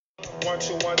1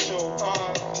 2 1 2 1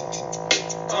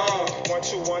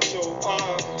 2 1 2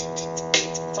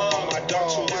 my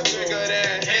dog is bigger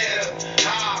than hip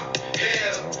hop,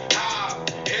 hip hop,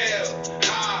 hip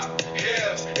hop,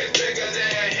 hip. It's bigger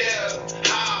than hip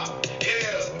hop,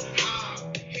 hip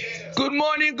hop, hip. Good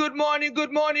morning, good morning,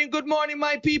 good morning, good morning,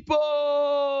 my people.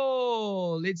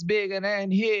 It's bigger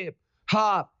than hip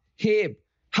hop, hip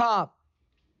hop.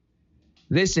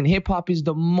 Listen, hip hop is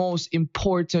the most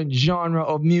important genre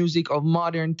of music of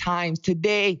modern times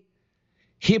today.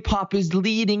 Hip hop is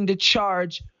leading the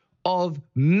charge of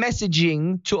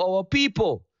messaging to our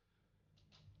people.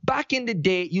 Back in the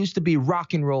day, it used to be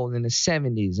rock and roll in the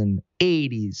 70s and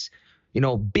 80s. You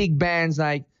know, big bands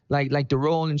like the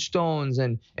Rolling Stones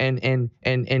and the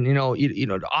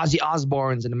Ozzy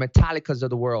Osbournes and the Metallicas of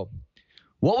the world.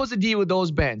 What was the deal with those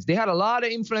bands? They had a lot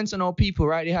of influence on our people,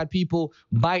 right? They had people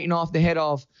biting off the head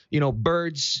of,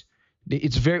 birds.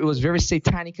 It was very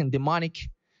satanic and demonic.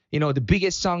 The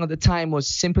biggest song of the time was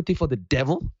Sympathy for the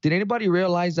Devil. Did anybody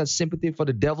realize that Sympathy for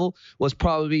the Devil was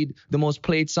probably the most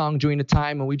played song during the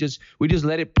time, and we just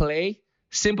let it play?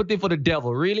 Sympathy for the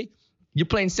Devil, really? You're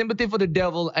playing Sympathy for the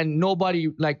Devil and nobody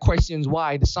questions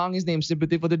why. The song is named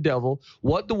Sympathy for the Devil,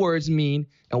 what the words mean,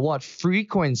 and what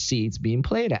frequency it's being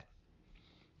played at.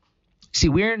 See,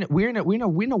 we're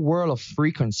in a world of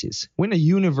frequencies. We're in a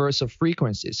universe of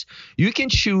frequencies. You can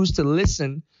choose to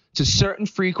listen to certain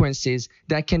frequencies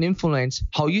that can influence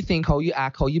how you think, how you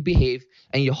act, how you behave,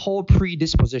 and your whole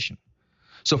predisposition.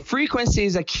 So frequency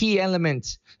is a key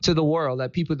element to the world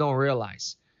that people don't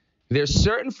realize. There's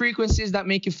certain frequencies that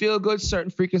make you feel good,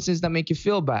 certain frequencies that make you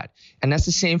feel bad. And that's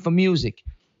the same for music.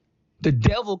 The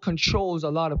devil controls a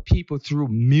lot of people through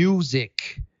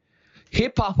music.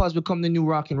 Hip hop has become the new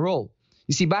rock and roll.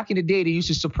 You see, back in the day, they used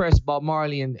to suppress Bob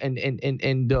Marley and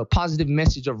the positive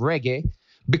message of reggae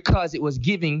because it was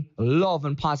giving love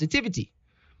and positivity.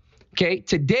 Okay,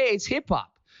 today it's hip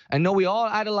hop. I know we all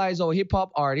idolize our hip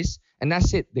hop artists, and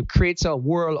that's it. It creates a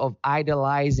world of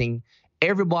idolizing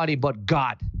everybody but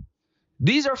God.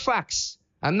 These are facts.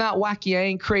 I'm not wacky. I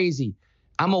ain't crazy.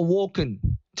 I'm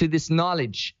awoken to this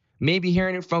knowledge. Maybe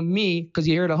hearing it from me, because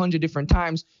you hear it 100 different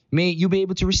times, may you be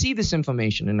able to receive this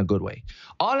information in a good way.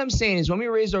 All I'm saying is when we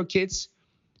raise our kids,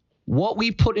 what we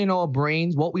put in our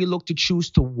brains, what we look to choose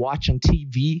to watch on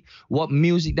TV, what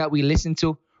music that we listen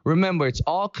to, remember, it's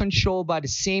all controlled by the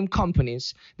same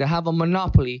companies that have a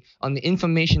monopoly on the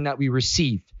information that we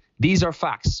receive. These are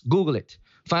facts. Google it.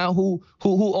 Find out who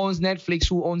owns Netflix,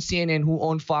 who owns CNN, who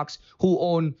owns Fox, who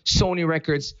owns Sony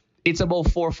Records. It's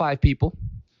about 4 or 5 people,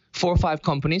 4 or 5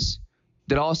 companies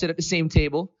that all sit at the same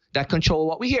table that control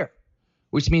what we hear,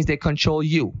 which means they control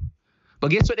you.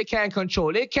 But guess what they can't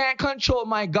control? They can't control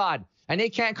my God, and they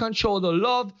can't control the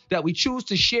love that we choose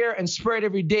to share and spread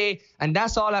every day, and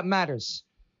that's all that matters.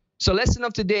 So lesson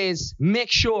of today is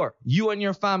make sure you and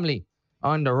your family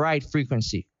are on the right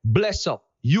frequency. Bless up,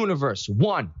 universe,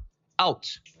 one, out.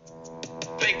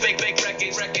 Big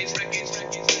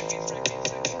records.